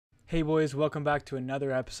Hey boys, welcome back to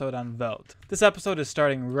another episode on Velt. This episode is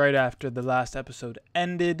starting right after the last episode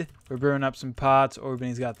ended. We're brewing up some pots.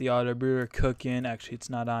 Orban's got the auto brewer cooking. Actually, it's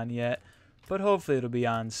not on yet, but hopefully it'll be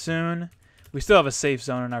on soon. We still have a safe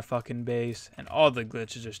zone in our fucking base, and all the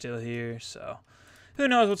glitches are still here, so who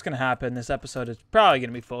knows what's going to happen. This episode is probably going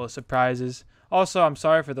to be full of surprises. Also, I'm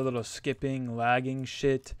sorry for the little skipping, lagging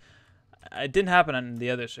shit. It didn't happen on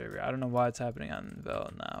the other server. I don't know why it's happening on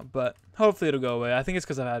Velt now, but hopefully it'll go away. I think it's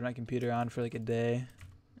because I've had my computer on for like a day.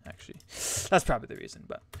 Actually, that's probably the reason.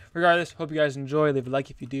 But regardless, hope you guys enjoy. Leave a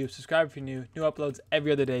like if you do. Subscribe if you're new. New uploads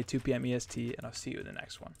every other day, 2 p.m. EST, and I'll see you in the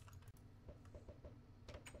next one.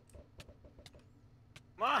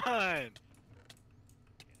 Come on!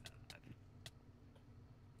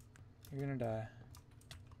 You're gonna die.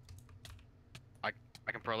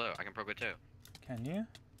 I can pro low. I can pro good too. Can you?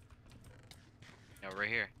 Yeah, right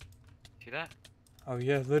here. See that? Oh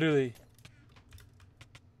yeah, literally.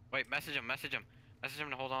 Wait, message him. Message him. Message him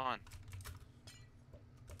to hold on.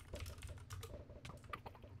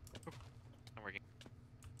 Not working.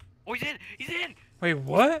 Oh, he's in! He's in! Wait,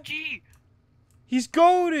 what? G! He's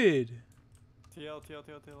goated! TL.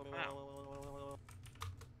 Wow.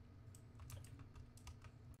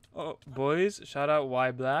 Oh, boys, shout out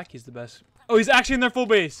Y Black. He's the best. Oh, he's actually in their full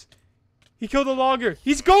base. He killed a logger.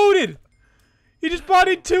 He's goated! He just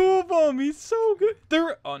bodied 2 of them. He's so good.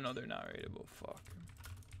 Oh no, they're not raidable. Fuck.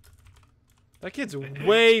 That kid's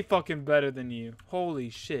way fucking better than you. Holy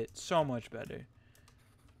shit, so much better.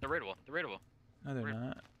 They're raidable. They're raidable. No, they're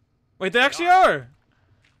not. Wait, they actually are.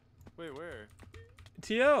 Wait, where?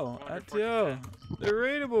 TL at TL. They're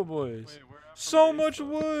raidable, boys. Wait, where at So from base, much though?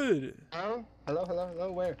 wood.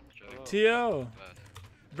 Hello, where? TL.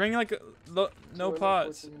 Bring like no 214.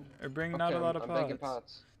 pots, or bring not a Okay, lot of I'm making pots.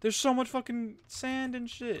 pots. There's so much fucking sand and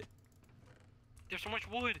shit. There's so much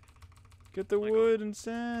wood. Get the Oh my wood and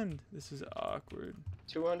sand. This is awkward.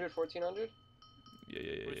 200, 1400?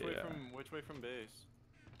 Yeah. Which way from base?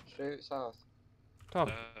 Straight south. Top.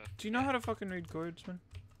 Do you know how to fucking read chords, man?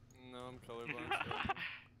 No, I'm colorblind. so-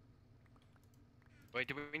 Wait,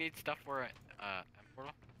 do we need stuff for M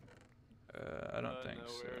portal? I don't think no,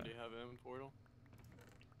 so. we already have M portal.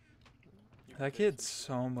 You That pick kid's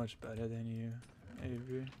some- so much better than you,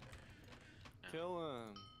 Avery. Kill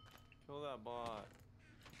him. Kill that bot.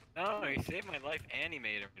 No, he saved my life and he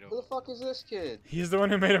made it. Who the fuck is this kid? He's the one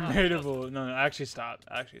who made him Oh, raidable. No, actually stop.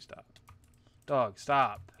 Dog,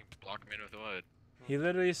 stop. You block him in with wood. He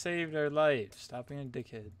literally saved our life. Stop being a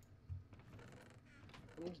dickhead.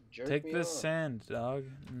 Someone's jerked Take me this off. sand, dog,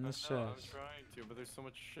 in this I know, I'm chest. trying to, but there's so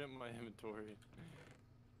much shit in my inventory.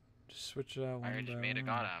 Just switch it out I one just by made a one.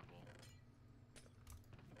 god apple.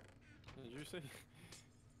 Did you say?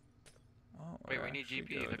 Oh, Wait, we're we need actually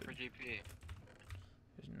GP. Look goated. for GP.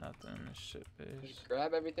 There's nothing in this shit base. Just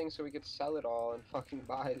grab everything so we could sell it all and fucking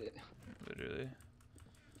buy it. Literally.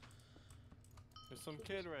 There's some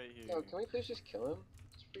kid right here. Yo, can we please just kill him?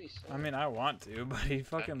 It's pretty sad. I mean, I want to, but he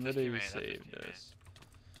fucking just literally humane, that's just saved humane. us.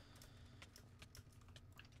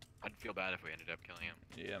 I'd feel bad if we ended up killing him.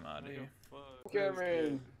 Yeah, I'm out of here. Fuck,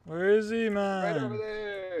 Cameron! Where is he, Right man? over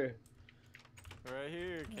there! Right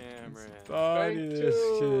here, Cameron. Body this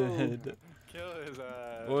two. kid. Kill his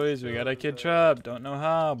ass. Boys, we Kill got a his kid ass. trapped. Don't know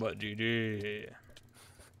how, but GG.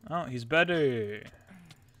 Oh, he's better.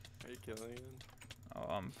 Are you killing him? Oh,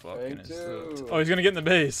 I'm fucking his Strike throat. two. Oh, he's gonna get in the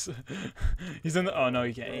base. He's in the. Oh no,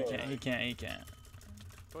 he can't. He can't.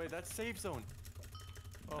 Wait, that's safe zone.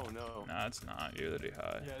 Oh no. No, it's not. You're literally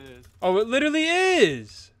high. Yeah, it is. Oh, it literally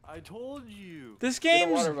is. I told you. This Get a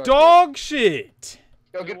game's water bucket. dog shit.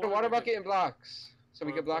 Go get the water bucket and blocks. So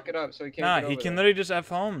we can block it up so he can't Nah, get he over can there. literally just F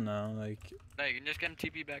home now. Like, No, you can just get him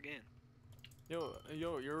TP back in. Yo,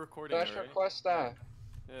 you're recording, Dash right? request staff.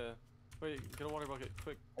 Yeah. Wait, get a water bucket,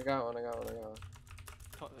 quick. I got one.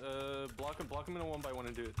 Block him in a 1x1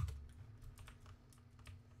 and do it.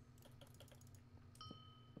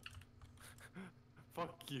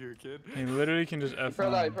 Fuck you, kid. he literally can just F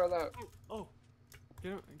Pearl out, home. pearl out. Oh,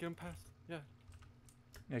 get him past. Yeah.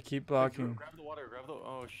 Yeah, keep Hey, blocking. grab the water. Grab the.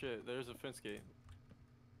 Oh shit, there's a fence gate.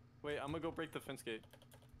 Wait, I'm gonna go break the fence gate.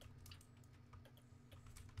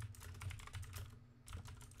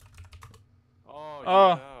 Oh, he's Oh,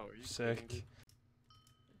 out. Are you sick. kidding me?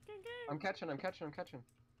 I'm catching. He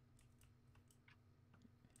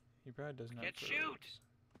probably doesn't have Can't to. shoot.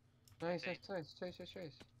 Nice.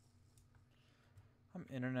 I'm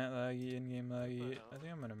internet laggy, in-game laggy. I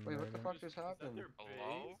think I'm gonna Wait, murder what the him. fuck just Is that happened? their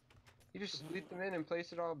Hello? base? You just leap them in and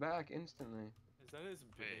place it all back instantly. Is that his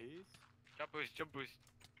base? Jump boost, jump boost.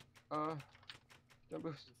 Jump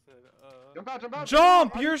boost. He said, Jump out, jump out!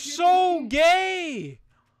 Jump! Are You're you so kidding me? gay!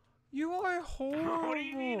 You are What do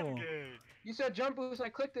you mean I'm horrible. gay? You said jump boost, I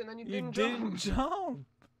clicked it, and then you You didn't didn't jump. jump.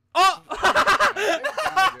 Oh!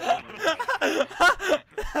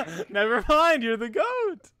 Never mind, you're the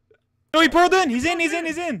goat. No, he pearled in. He's in. He's in.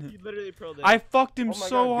 He's in. He literally pearled in. I fucked him Oh my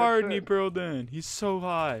so God, good hard and he shit. pearled in. He's so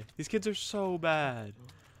high. These kids are so bad.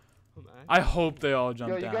 I'm actually- I hope they all jump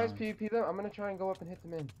Yo, you down. guys PvP them? I'm gonna try and go up and hit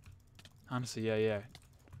them in. Honestly, yeah.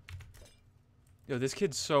 Yo, this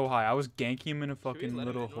kid's so high. I was ganking him in a Should we fucking let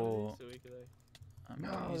him little in one of hole. these so we could, like- I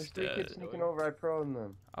mean, No, he's there's 3 dead. kids sneaking over. I pearled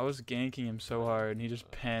them. I was ganking him so hard and he just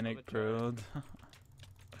panic try. pearled.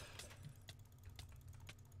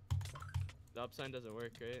 The up sign doesn't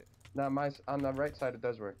work, right? Nah, on the right side it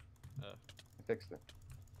does work. Oh. I fixed it.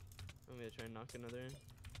 I'm gonna try and knock another in.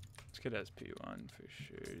 This kid has P1 for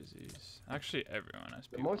sure. Actually, everyone has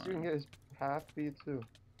P1. The most you can get is half P2.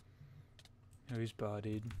 Oh, he's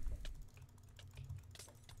bodied.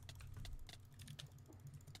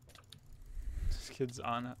 This kid's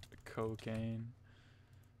on cocaine.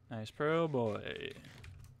 Nice pearl, boy.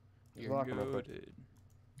 He's You're locking up, but- goated.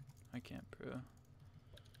 I can't pearl.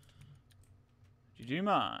 GG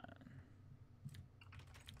mine.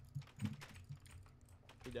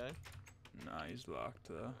 He died? Nah, he's locked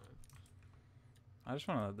though. I just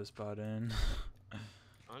want to let this bot in.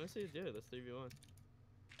 Honestly, do it. Let's 3v1.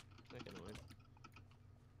 Not gonna win.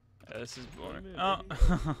 Yeah, this is boring. Win, Oh. baby.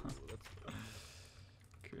 Ooh, let's go.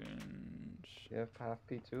 Cringe. You have half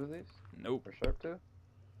P2 of these? Nope. Or sharp 2?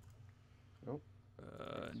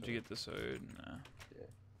 Did you get the sword? Nah.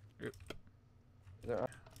 Is there...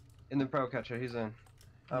 In the pro catcher, he's in.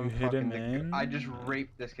 You hit him the in? I just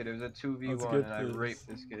raped this kid. It was a 2v1 Let's get and I this. raped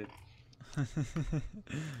this kid.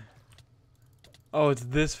 Oh, it's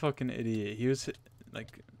this fucking idiot. He was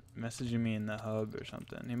like messaging me in the hub or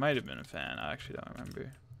something. He might have been a fan. I actually don't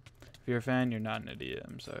remember. If you're a fan, you're not an idiot.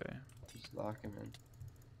 I'm sorry. Just lock him in.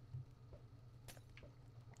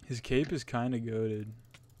 His cape is kind of goated.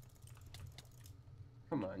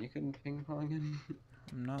 Come on, you can ping pong him.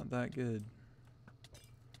 I'm not that good.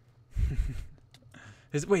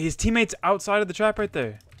 His teammate's outside of the trap right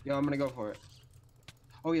there. Yo, I'm gonna go for it.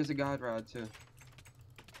 Oh, he has a guide rod too.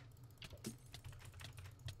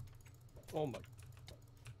 Oh my.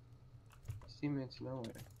 His teammates nowhere.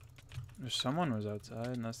 There's someone was outside,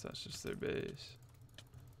 unless that's just their base.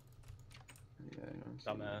 Yeah, I don't see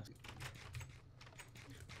Dumbass.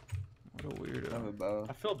 What a I have a weirdo. bow.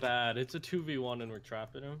 I feel bad. It's a 2v1 and we're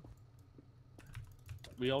trapping him.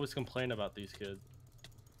 We always complain about these kids.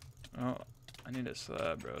 Oh, I need a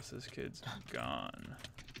slab, bro. So this kid's gone.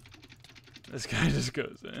 This guy just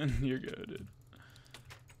goes in. You're goated.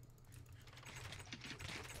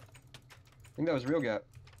 I think that was real gap.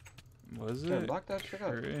 Was Can I it? block that shit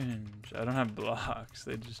up? Cringe. I don't have blocks.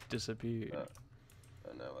 They just disappeared. Oh.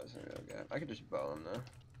 Oh no, it wasn't real gap. I could just bow him though.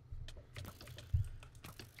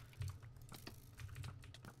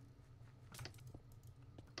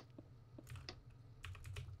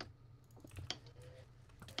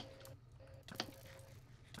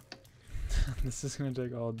 This is gonna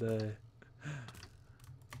take all day.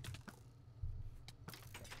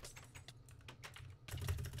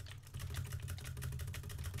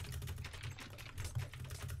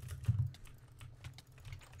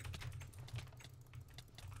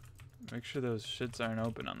 Make sure those shits aren't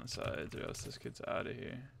open on the sides, or else this kid's out of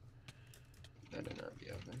here. That did not be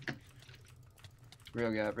open.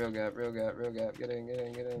 Real gap, real gap, real gap, real gap. Get in, get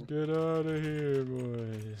in, get in. Get out of here,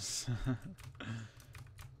 boys.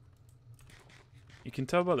 You can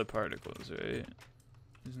tell by the particles, right?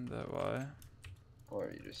 Isn't that why? Or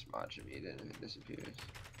you just watch him eat it and it disappears.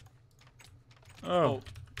 Oh.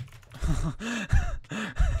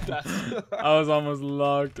 That's- I was almost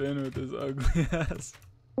locked in with this ugly ass.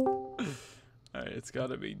 Alright, it's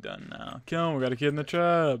gotta be done now. Kill him, we got a kid in the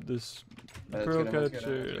trap. This Let's pearl get him, let's get him,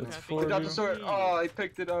 catcher. let's get him. That's I for I got you. the sword. Oh, I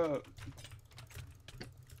picked it up.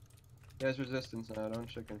 He has resistance now. Don't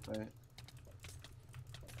chicken fight.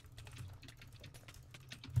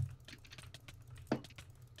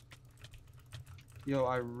 Yo,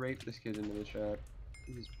 I raped this kid into the trap.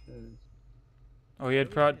 He's pissed. Oh, he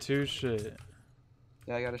had prot 2 shit.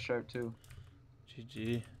 Yeah, I got a sharp too.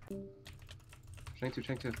 GG. Shank two,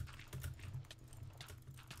 shank two.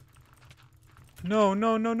 No,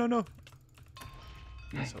 no, no, no, no.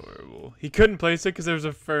 That's horrible. He couldn't place it because there was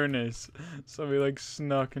a furnace. So he like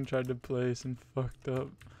snuck and tried to place and fucked up.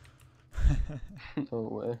 No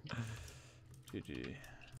way. GG.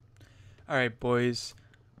 Alright, boys.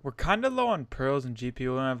 We're kind of low on pearls and GP. We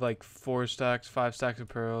only have like 4 stacks, 5 stacks of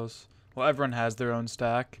pearls. Well, everyone has their own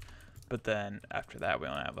stack. But then after that, we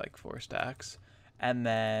only have like 4 stacks. And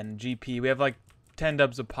then GP, we have like 10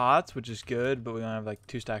 dubs of pots, which is good, but we only have like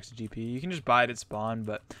 2 stacks of GP. You can just buy it at spawn,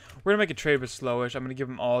 but we're gonna make a trade with Slowish. I'm gonna give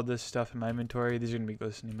him all this stuff in my inventory. These are gonna be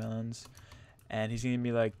glistening melons, and he's gonna give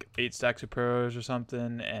me like 8 stacks of pros or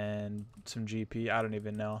something and some GP. I don't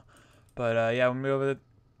even know, but yeah, I'm gonna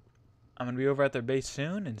be over at their base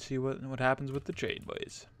soon and see what happens with the trade,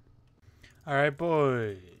 boys. All right,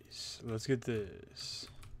 boys, let's get this.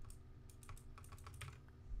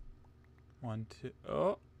 1, 2.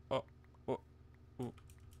 Oh.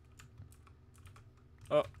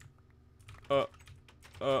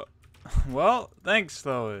 Well, thanks,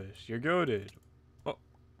 Slowish. You're goated. Oh.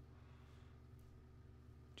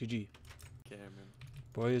 GG. Cameron.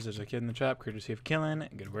 Boys, there's a kid in the trap. Courtesy of killing.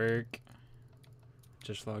 Good work.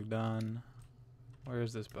 Just logged on. Where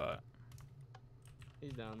is this bot?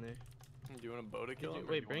 He's down there. Do you want a bow to kill him?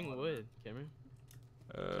 Wait, bring wood, Cameron.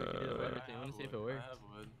 I want to see if it works. I have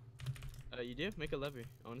wood. You do? Make a lever.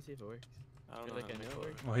 I want to see if it works. I don't know. Like I know it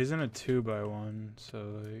works. Well, he's in a 2x1,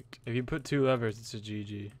 so like, if you put 2 levers, it's a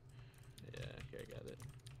GG. Yeah, here I got it.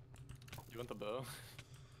 You want the bow?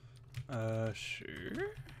 Sure.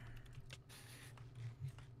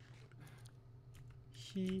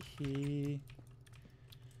 Hee hee.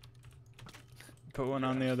 Put one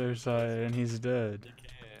on the other side, and he's dead. You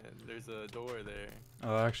can. There's a door there.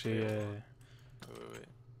 Oh, actually, yeah. Wait.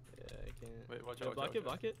 Yeah, I can't. Wait, watch Yo, out. block it,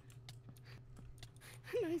 block it.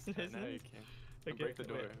 Nice. Now you can. Okay. Break the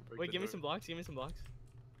door. Wait, give me some blocks. Give me some blocks.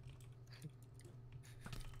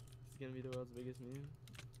 It's gonna be the world's biggest meme.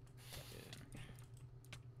 Yeah.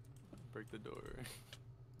 Break the door.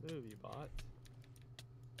 Move, you bot.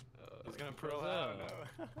 He's gonna pro out.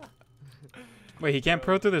 Wait, he can't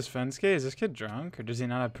pro through this fence gate? Is this kid drunk, or does he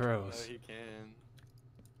not have pros? He can.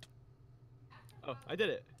 Oh, I did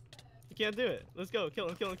it. You can't do it. Let's go. Kill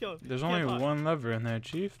him, kill him, kill him. There's Can't only block. 1 lever in there,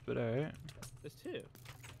 Chief, but alright. There's 2.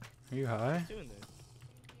 Are you high? There's 2 in there.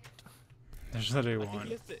 There's literally I think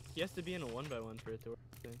 1. he has to be in a 1x1 for it to work.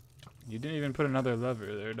 You didn't even put another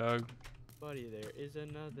lever there, dog. Buddy, there is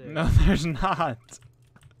another. No, there's not.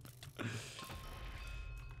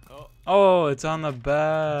 Oh, it's on the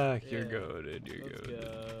back. You're Yeah. goated. You're Let's goated.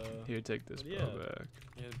 go. Here, take this What do pro you have? back.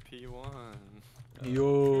 He had P1.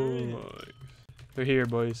 Yo. They're here,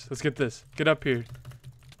 boys. Let's get this. Get up here.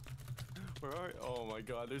 Where are you? Oh my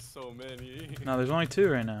god, there's so many. No, there's only 2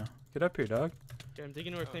 right now. Get up here, dog. Okay, I'm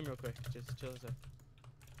digging into our claim real quick. Just chill us up.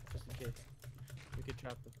 Just in case. We could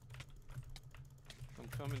trap them. I'm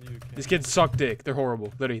coming to you, Cam. These kids suck dick. They're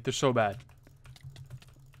horrible. Literally, they're so bad.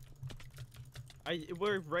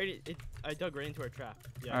 We're right. I dug right into our trap.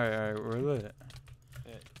 Yeah. Alright, we're lit.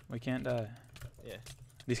 Alright. We can't die. Yeah.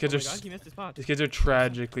 These Oh kids my are. God, he missed his pot. These kids are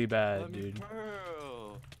tragically Let bad, me dude.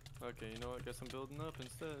 pearl. Okay, you know what? Guess I'm building up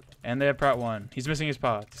instead. And they have Prat 1. He's missing his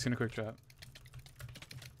pots. He's gonna quick trap.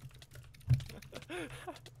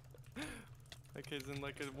 That kid's in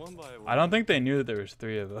like a 1x1. I don't think they knew that there was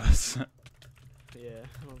 3 of us. Yeah,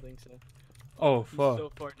 I don't think so. Oh, He's fuck.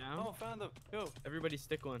 so far down. Oh, found him. Yo, Everybody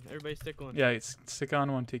stick one. Everybody stick one. Yeah, stick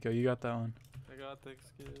on one, Tico. You got that one. I got this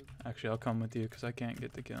kid. Actually, I'll come with you because I can't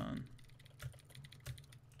get the kill on.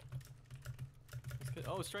 This kid.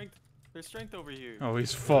 Oh, strength. There's strength over here. Oh,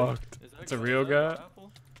 he's fucked. Is that It's a guy- real is that guy?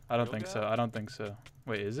 Apple? I don't Real think so. gap? I don't think so.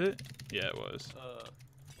 Wait, is it? Yeah, it was.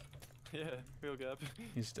 Yeah, real gap.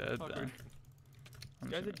 He's dead Fucker. then. I'm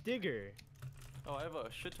This guy's a sorry. digger. Oh, I have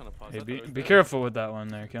a shit ton of pots. Hey, I thought it be was be dead. careful with that one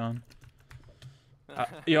there, Kellen.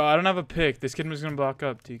 Yo, I don't have a pick. This kid was gonna block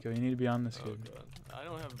up, Tico. You need to be on this Oh kid. god. I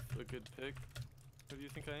don't have a good pick. Who do you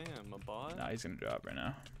think I am? A bot? Nah, he's gonna drop right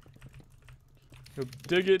now. Yo,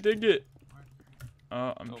 dig it, dig it.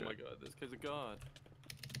 Oh, I'm Oh dro- my god, this kid's a god.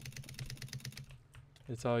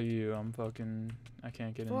 It's all you. I'm fucking. I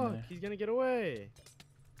can't get in Fuck, there. he's gonna get away.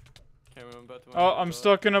 Cameron, I'm about to. Oh, I'm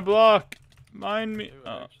stuck in a block. Mind me. Wait,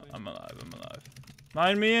 Oh, actually? I'm alive. I'm alive.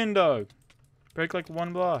 Mind me in, dog. Break like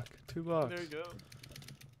 1 block, 2 blocks. There you go.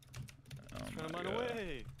 Oh Trying to my mine God.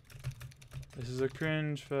 away. This is a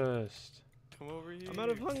cringe fest. Come over here. I'm out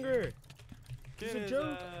of hunger. Get It's a his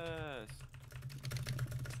joke. ass.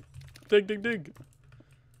 Dig, dig, dig.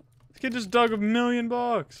 This kid just dug 1,000,000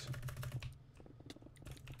 blocks.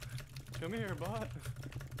 Come here, bot.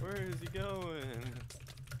 Where is he going?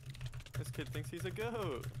 This kid thinks he's a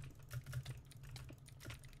goat.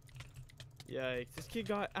 Yikes, this kid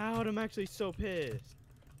got out. I'm actually so pissed.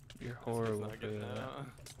 You're This kid's horrible not for getting that. out.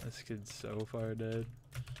 This kid's so far dead.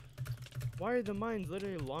 Why are the mines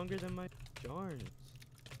literally longer than my yarns?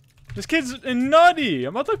 This kid's nutty.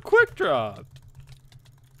 I'm about to quick drop.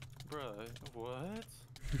 Bruh, what?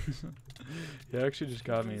 He actually just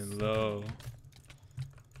got me low.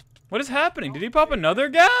 What is happening? Did he pop another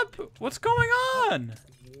gap? What's going on?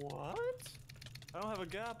 What? I don't have a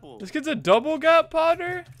gapple. This kid's a double gap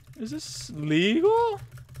potter? Is this legal?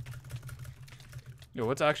 Yo,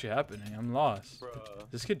 what's actually happening? I'm lost. Bruh.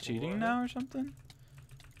 Is this kid cheating What? now or something?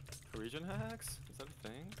 Region hacks? Is that a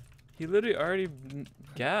thing? He literally already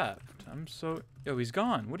gapped. I'm so... Yo, he's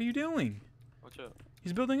gone. What are you doing? Watch out.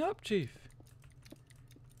 He's building up, Chief.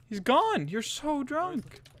 He's gone. You're so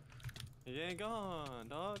drunk. He ain't gone,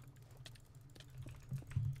 dog.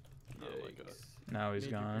 Oh my god. Now he's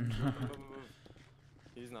Major gone.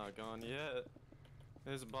 He's not gone yet.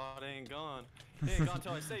 His bot ain't gone. He ain't gone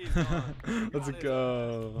till I say he's gone. Let's Got his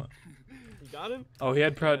go. You got him? Oh, he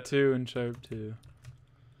had Prot 2 and Sharp 2.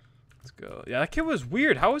 Let's go. Yeah, that kid was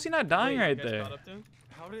weird. How was he not dying Wait, you right guys there? caught up to him?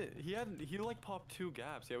 How did he like popped 2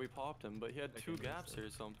 gaps? Yeah, we popped him, but he had 2 gaps or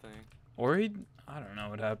something. Or he... I don't know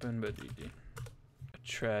what happened, but GG. A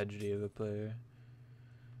tragedy of a player.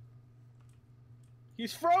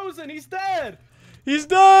 He's frozen. He's dead. He's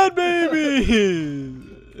dead, baby!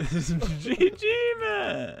 GG,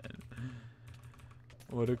 man!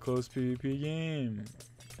 What a close PvP game.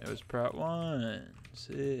 It was Prot 1.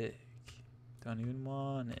 Sick. Don't even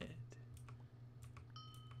want it.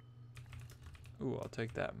 Ooh, I'll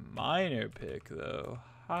take that minor pick, though.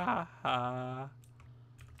 Ha ha.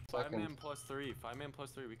 5 man plus 3. 5 man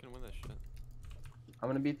plus 3. We can win this shit. I'm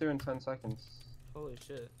gonna be through in 10 seconds. Holy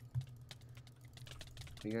shit.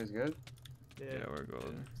 You guys good? Yeah, we're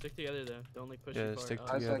golden. Stick together though. Don't like push Yeah, too far. stick up.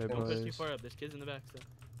 together, Don't Don't push too boys. far up. There's kids in the back still.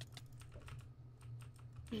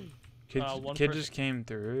 One Kid person- just came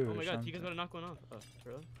through. Oh or my god, you something. guys gotta knock one off. Oh,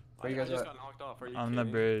 really? Where you I guys just at? got knocked off. Are you On the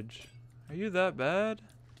kidding? bridge. Are you that bad?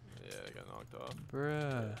 Yeah, I got knocked off.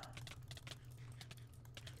 Bruh.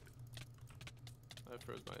 I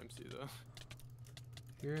froze my MC though.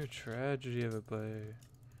 You're a tragedy of a player.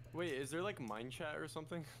 Wait, is there like mind chat or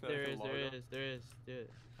something? that I There can is, log there on? is, there is. Do it.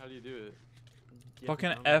 How do you do it? You have to Fucking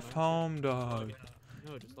download F Mindset. home, Log dog. out.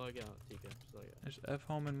 No, just log out, Tika. Just log out. There's F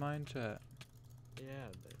home in mind chat. Yeah,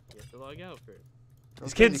 but you have to log out first. Go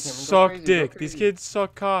These crazy, kids Cameron, go suck crazy, go dick. These crazy. kids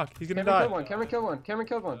suck cock. He's gonna Cameron die. killed one. Cameron killed one. Cameron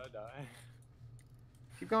killed one. Did I die?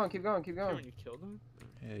 Keep going. Keep going. Keep going. Cameron, you killed him?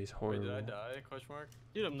 Yeah, he's Wait, horrible. did I die? Question mark.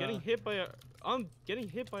 Dude, I'm No. getting hit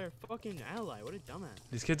by our fucking ally. What a dumbass.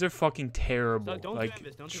 These kids are fucking terrible. Don't do like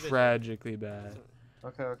Invis, don't do this. tragically bad.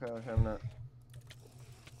 Okay. I'm not.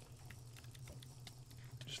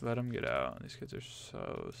 Just let them get out. These kids are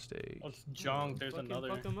so staked. What's junk? There's Fucking another.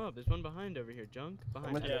 Fuck him up. There's one behind over here. Junk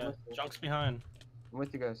behind. with you. Yeah, junk's behind. I'm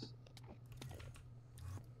with you guys.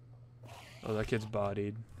 Oh, that kid's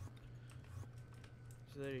bodied.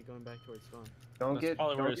 So there you're going back towards spawn. Don't That's get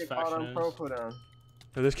probably where don't his get caught faction on is. pro cooldown.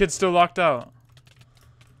 Oh, this kid's still locked out.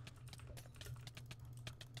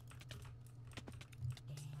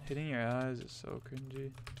 Hitting your eyes is so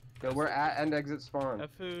cringy. Yo, we're at end exit spawn.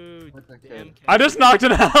 F-food. With the Damn kid. I just knocked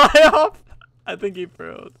an ally off. I think he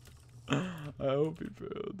failed. I hope he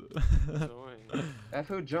failed. Annoying. F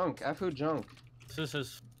who junk. F who junk. This is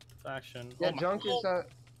his faction. Yeah, Oh my- junk is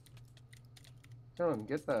Kill him.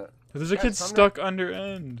 Get that. There's a Guys, kid come to- stuck under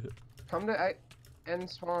end. Come to end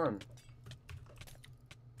spawn.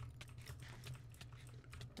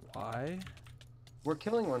 Why? We're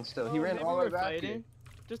killing one still. He Oh, ran maybe all the way we're back fighting. here.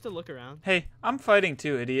 Just to look around. Hey, I'm fighting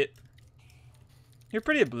too, idiot. You're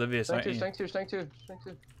pretty oblivious, Stank aren't two, you? stank two, stank two, stank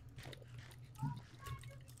two.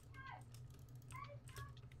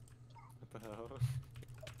 What the hell?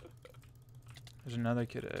 There's another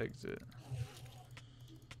kid at exit.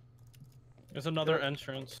 There's another Yeah.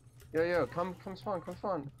 entrance. Yo, come spawn, come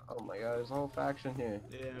spawn. Oh my god, there's a whole faction here.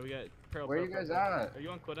 Yeah, we got pearl. Where pearl, you guys pearl, pearl. at? Are you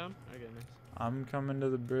on cooldown? Okay, nice. I'm coming to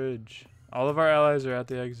the bridge. All of our allies are at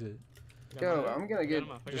the exit. Got Yo, him off. I'm gonna I got get.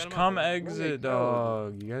 him off. I Just got him come off. exit, go.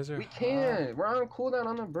 dog. You guys are. We hot. can't. We're on cooldown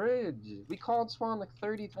on the bridge. We called spawn like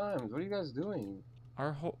 30 times. What are you guys doing?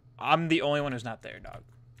 Our whole. I'm the only one who's not there, dog.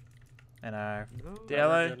 And No. the we're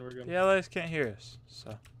ally, good, we're good. the allies can't hear us,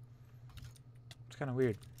 so it's kind of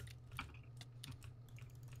weird.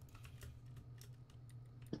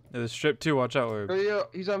 There's strip 2. Watch out, Yo,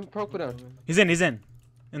 Orb. he's on pro cooldown. He's in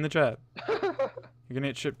the trap. You're gonna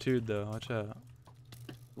get strip 2'd though. Watch out.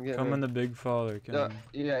 Come in the big faller.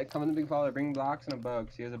 Yeah, come in the big faller. Bring blocks and a bow,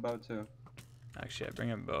 'cause he has a bow too. Actually, I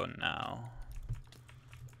bring a bow now.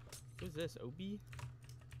 Who's this? Obi?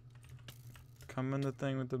 Come in the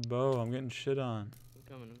thing with the bow. I'm getting shit on. I'm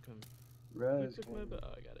coming. Who Res. took my bow? Oh,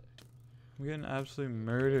 I got it. I'm getting absolutely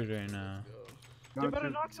murdered right now. Go. No, They're about to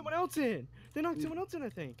dude. knock someone else in. They knocked someone else in, I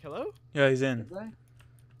think. Hello? Yeah, he's in. Is that-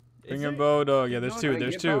 Bring Is your it? bow, dog. Yeah, there's No, two. I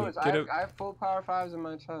There's get two. bows. Get I have full power 5s in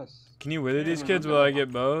my chest. Can you wither Yeah, these man, kids I'm while I down.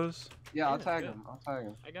 get bows? Yeah, I'll Yeah, tag yeah. him. I'll tag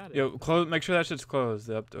him. I got it. Yo, close. Make sure that shit's closed.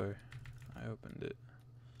 The up door. I opened it.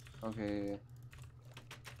 Okay.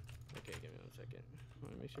 Okay, give me 1 second.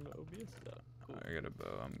 make sure my OBS is up. Cool. I got a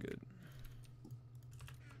bow. I'm good.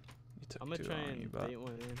 You took I'm gonna too try long, you and bot. bait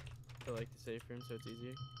one in for like the safe room so it's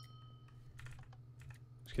easier.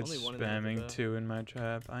 Just get only one in there with the spamming bow. 2 in my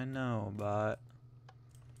trap. I know, bot.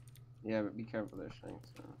 Yeah, but be careful there, Shanks.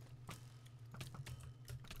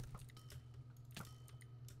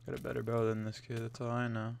 Got a better bow than this kid. That's all I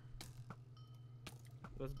know.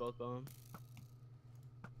 Let's both bow him.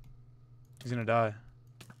 He's gonna die.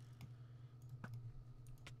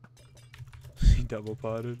 He double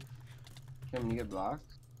potted. Can you get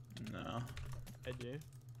blocked? No. I do.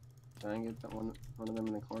 Try and get that one of them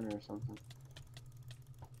in the corner or something.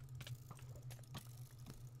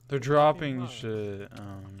 They're dropping shit.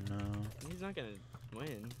 Oh no. He's not gonna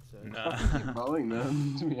win. So. Nah. Keep bowling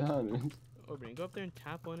them, to be honest. Orbiting, go up there and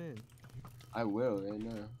tap one in. I will, right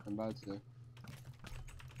now. I'm about to.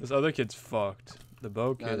 This other kid's fucked. The bow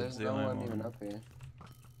No, kid's there's the no only one one. even up here.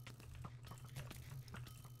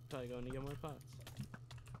 Probably going to get more pots.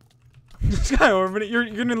 This guy orbiting. You're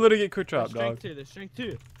gonna literally get quick drop, dog. There's strength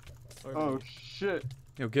 2. Oh shit.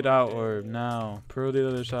 Yo, get out orb now. Pearl the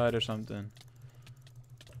other side or something.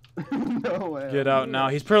 No way. Get out now.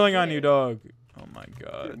 He's pearling on you, dog. Oh my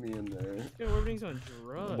Get god. me in there. Yeah, Orbiting's on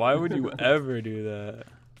drugs. Why would you ever do that?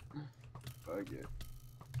 Fuck it.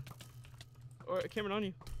 Or Cameron on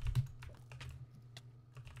you.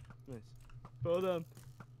 Nice. Both them.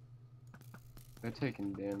 They're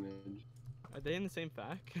taking damage. Are they in the same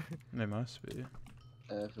pack? They must be.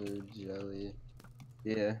 Effort jelly.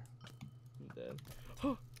 Yeah. I'm dead.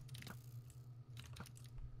 Oh!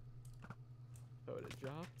 If I would have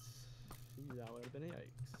dropped, that would have been a yikes.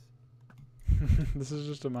 This is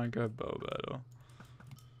just a Minecraft bow battle.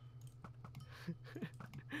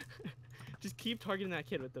 Just keep targeting that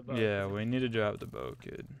kid with the bow. Yeah, we need to drop the bow,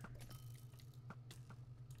 kid.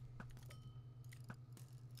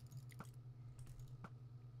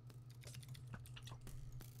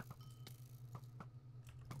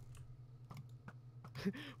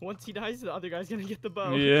 Once he dies, the other guy's gonna get the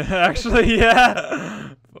bow. Yeah, actually, yeah.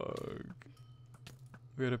 Fuck.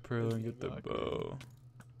 We gotta pearl That's and get the awkward. bow.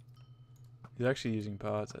 He's actually using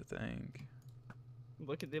pots, I think.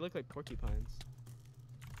 They look like porcupines.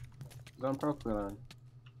 He's on Proclon.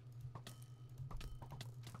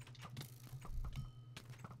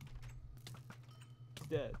 He's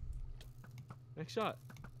dead. Next shot.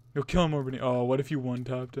 Yo, kill him, Orbiting. Oh, what if you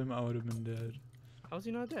one-tapped him? I would have been dead. How's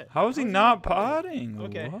he not dead? How is he not potting?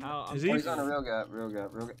 Okay, What? I'm Is Oh, he? he's on a real gap.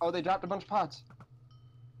 Oh, they dropped a bunch of pots.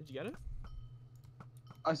 Did you get him?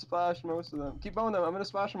 I splashed most of them. Keep bowing them. I'm gonna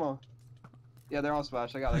splash them all. Yeah, they're all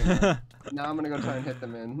splashed. I got it. Now I'm gonna go try and hit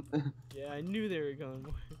them in. Yeah, I knew they were going.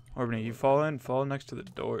 Orbiting, you fall in, fall next to the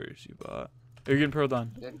doors you bought. You're getting pearled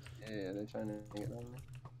on. Yeah, they're trying to get on me.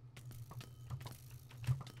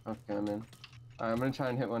 Okay, I'm in. Alright, I'm gonna try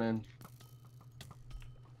and hit one in.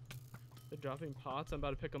 They're dropping pots. I'm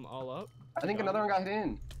about to pick them all up. I think another one got hit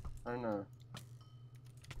in. Or no.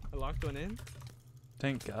 I locked one in.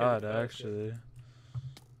 Thank Okay, God, that's actually.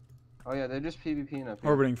 Oh yeah, they're just PvPing up here.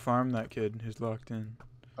 Orbiting farm that kid who's locked in.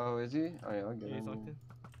 Oh, is he? Oh yeah, I'll get Yeah, he's him. locked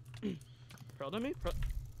in. Pearled on me?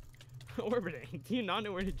 Orbiting. Do you not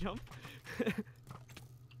know where to jump?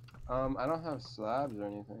 I don't have slabs or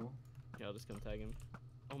anything. Yeah, I'll just come tag him.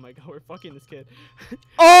 Oh my god, we're fucking this kid.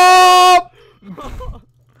 Oh!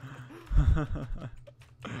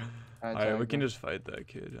 Alright, we tagged can him. just fight that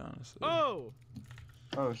kid, honestly. Oh!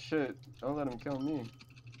 Oh shit! Don't let him kill me.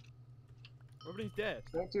 Orbiting's dead.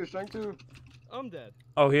 Strength 2. I'm dead.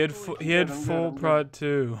 Oh, he had Holy he had shit, I'm full good. prod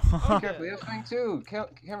too. I'm Careful, he dead. has strength 2.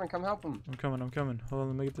 Cameron, come help him. I'm coming. Hold on,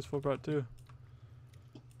 let me get this full prod too.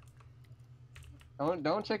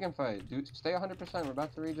 Don't chicken fight. Dude, stay 100%. We're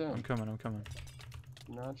about to regen. I'm coming.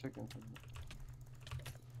 Not chicken fight.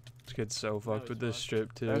 This kid's so fucked he's with this fucked.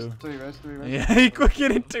 strip too. Rest 3, rest 3, rest Yeah, 3. he quick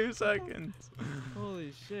it in 2 seconds.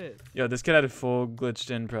 Holy shit. Yo, this kid had a full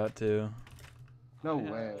glitched in prod too. No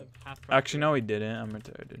I way. have half Actually, no, he didn't. I'm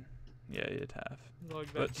retarded. Yeah, he had half. Log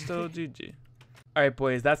back. But still, GG. Alright,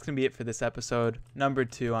 boys, that's going to be it for this episode. Number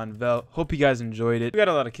 2 on Velt. Hope you guys enjoyed it. We got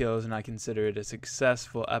a lot of kills, and I consider it a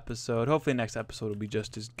successful episode. Hopefully, next episode will be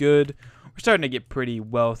just as good. We're starting to get pretty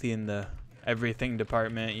wealthy in the everything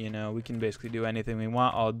department. You know, we can basically do anything we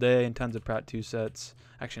want all day, and tons of Prat 2 sets.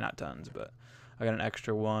 Actually, not tons, but I got an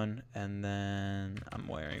extra one, and then I'm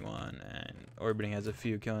wearing one, and Orbiting has a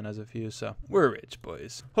few, Killing has a few, so we're rich,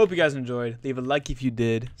 boys. Hope you guys enjoyed. Leave a like if you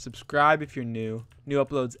did. Subscribe if you're new. New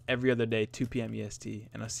uploads every other day, 2 p.m. EST,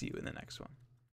 and I'll see you in the next one.